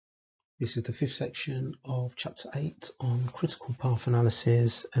This is the fifth section of chapter 8 on critical path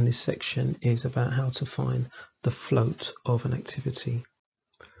analysis, and this section is about how to find the float of an activity.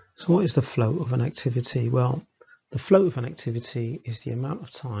 So what is the float of an activity? Well, the float of an activity is the amount of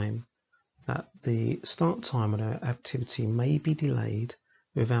time that the start time of an activity may be delayed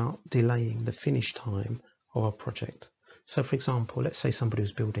without delaying the finish time of a project. So for example, let's say somebody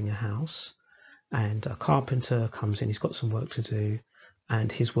was building a house and a carpenter comes in, he's got some work to do, and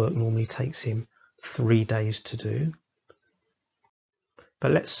his work normally takes him 3 days to do.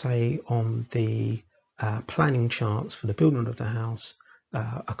 But let's say on the planning charts for the building of the house,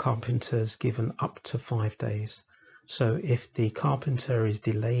 a carpenter's given up to 5 days. So if the carpenter is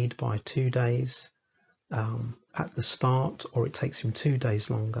delayed by 2 days at the start, or it takes him 2 days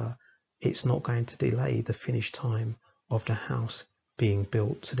longer, it's not going to delay the finish time of the house being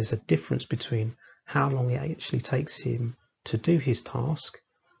built. So there's a difference between how long it actually takes him to do his task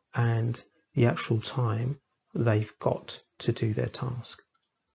and the actual time they've got to do their task.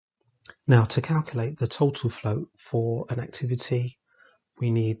 Now, to calculate the total float for an activity, we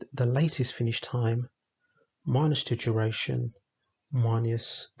need the latest finish time minus the duration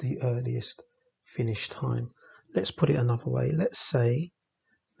minus the earliest finish time. Let's put it another way. Let's say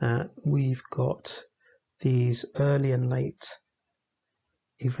that we've got these early and late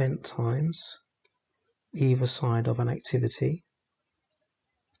event times either side of an activity,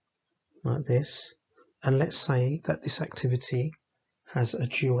 like this, and let's say that this activity has a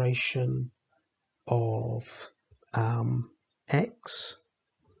duration of x.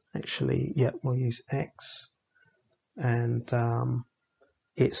 Actually, yeah, we'll use x, and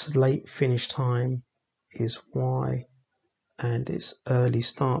its late finish time is y, and its early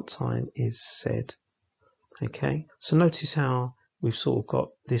start time is z. Okay, so notice how we've sort of got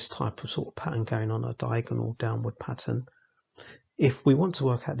this type of sort of pattern going on, a diagonal downward pattern. If we want to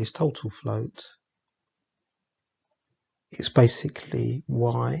work out this total float, it's basically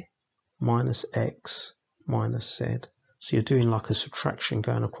y minus x minus z. So you're doing like a subtraction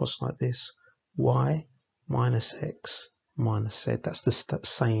going across like this. Y minus x minus z. That's the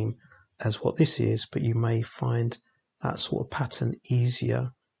same as what this is, but you may find that sort of pattern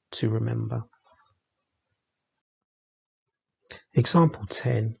easier to remember. Example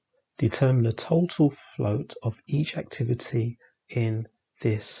 10. Determine the total float of each activity in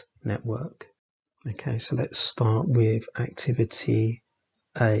this network. Okay, so let's start with activity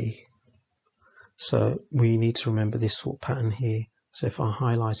A. So we need to remember this sort of pattern here. So if I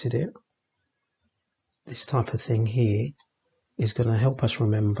highlighted it, this type of thing here is going to help us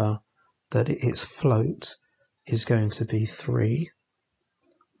remember that its float is going to be 3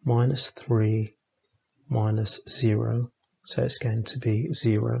 minus 3 minus 0. So it's going to be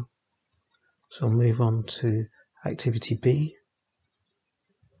 0. So I'll move on to activity B.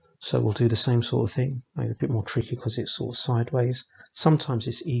 So we'll do the same sort of thing, maybe a bit more tricky because it's sort of sideways. Sometimes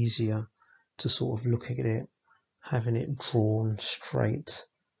it's easier to sort of look at it, having it drawn straight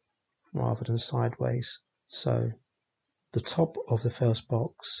rather than sideways. So the top of the first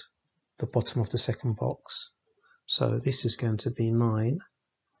box, the bottom of the second box. So this is going to be 9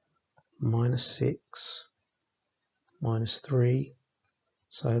 minus 6 minus 3.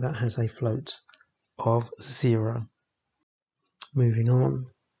 So that has a float of 0. Moving on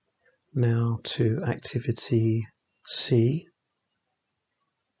now to activity C.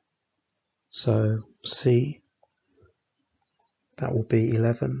 So C, that will be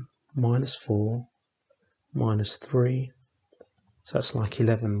 11 minus 4 minus 3. So that's like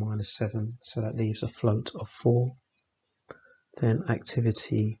 11 minus 7. So that leaves a float of 4. Then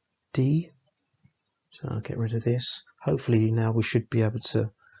activity D. So I'll get rid of this. Hopefully now we should be able to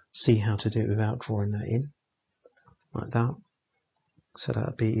see how to do it without drawing that in. Like that. So that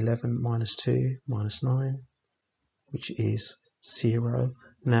would be 11 minus 2 minus 9, which is 0.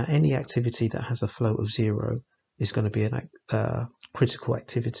 Now any activity that has a float of 0 is going to be a critical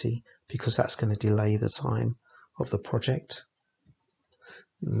activity, because that's going to delay the time of the project.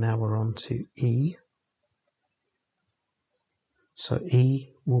 Now we're on to E. So E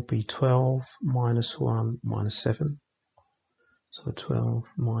will be 12 minus 1 minus 7. So 12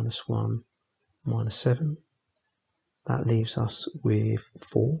 minus 1 minus 7. That leaves us with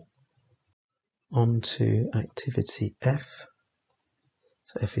 4. On to activity F.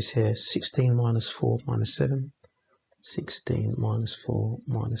 So F is here, 16 minus 4 minus 7. 16 minus 4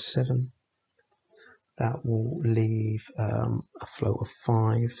 minus 7. That will leave a float of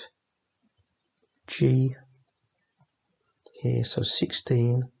 5. G here, so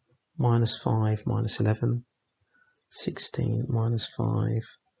 16 minus 5 minus 11. 16 minus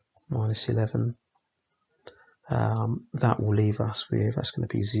 5 minus 11. that will leave us with, that's going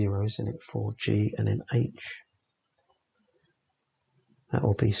to be 0, isn't it, for G, and then H. That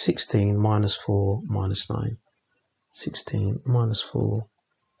will be 16 minus 4 minus 9. 16 minus 4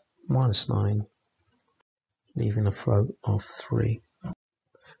 minus 9, leaving a float of 3.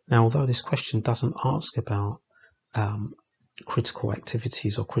 Now, although this question doesn't ask about critical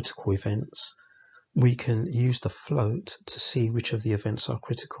activities or critical events, we can use the float to see which of the events are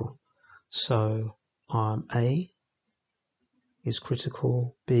critical. So A is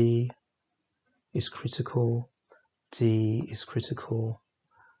critical, B is critical, D is critical,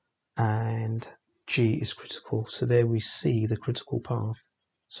 and G is critical. So there we see the critical path.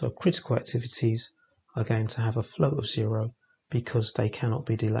 So critical activities are going to have a float of 0 because they cannot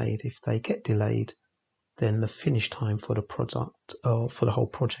be delayed. If they get delayed, then the finish time for the product or for the whole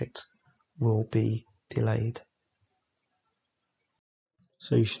project will be delayed.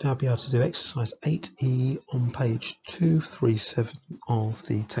 So you should now be able to do exercise 8E on page 237 of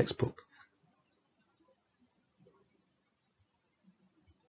the textbook.